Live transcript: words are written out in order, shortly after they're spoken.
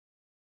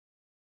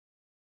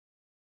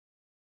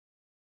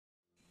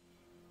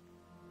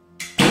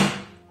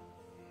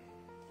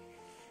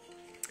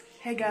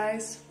Hey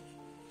guys,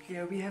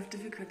 yeah, we have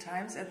difficult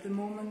times at the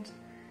moment,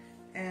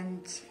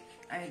 and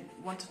I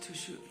wanted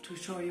to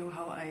show you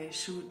how I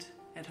shoot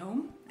at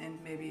home, and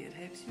maybe it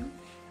helps you.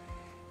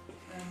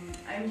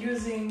 I'm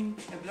using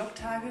a block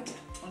target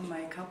on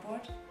my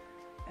cupboard,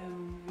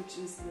 which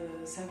is the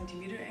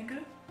 70-meter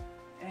angle,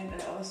 and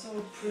I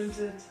also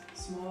printed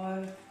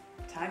small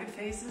target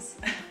faces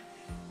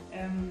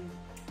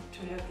to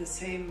have the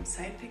same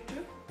side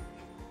picture.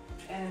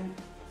 And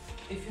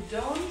if you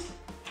don't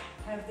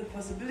have the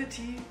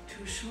possibility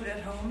to shoot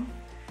at home,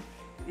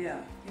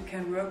 yeah, you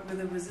can work with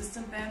a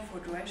resistant band for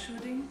dry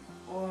shooting,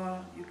 or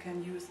you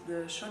can use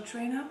the shot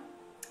trainer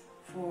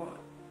for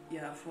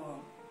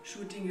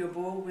shooting your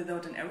bow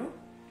without an arrow.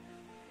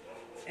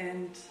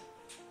 And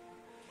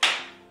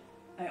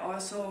I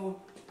also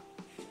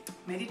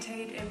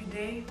meditate every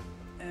day,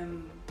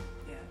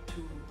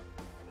 to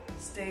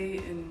stay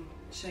in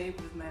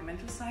shape with my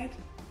mental side.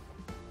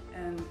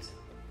 And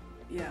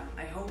yeah,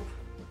 I hope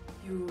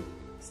you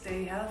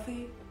stay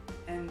healthy,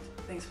 and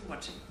thanks for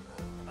watching.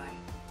 Bye.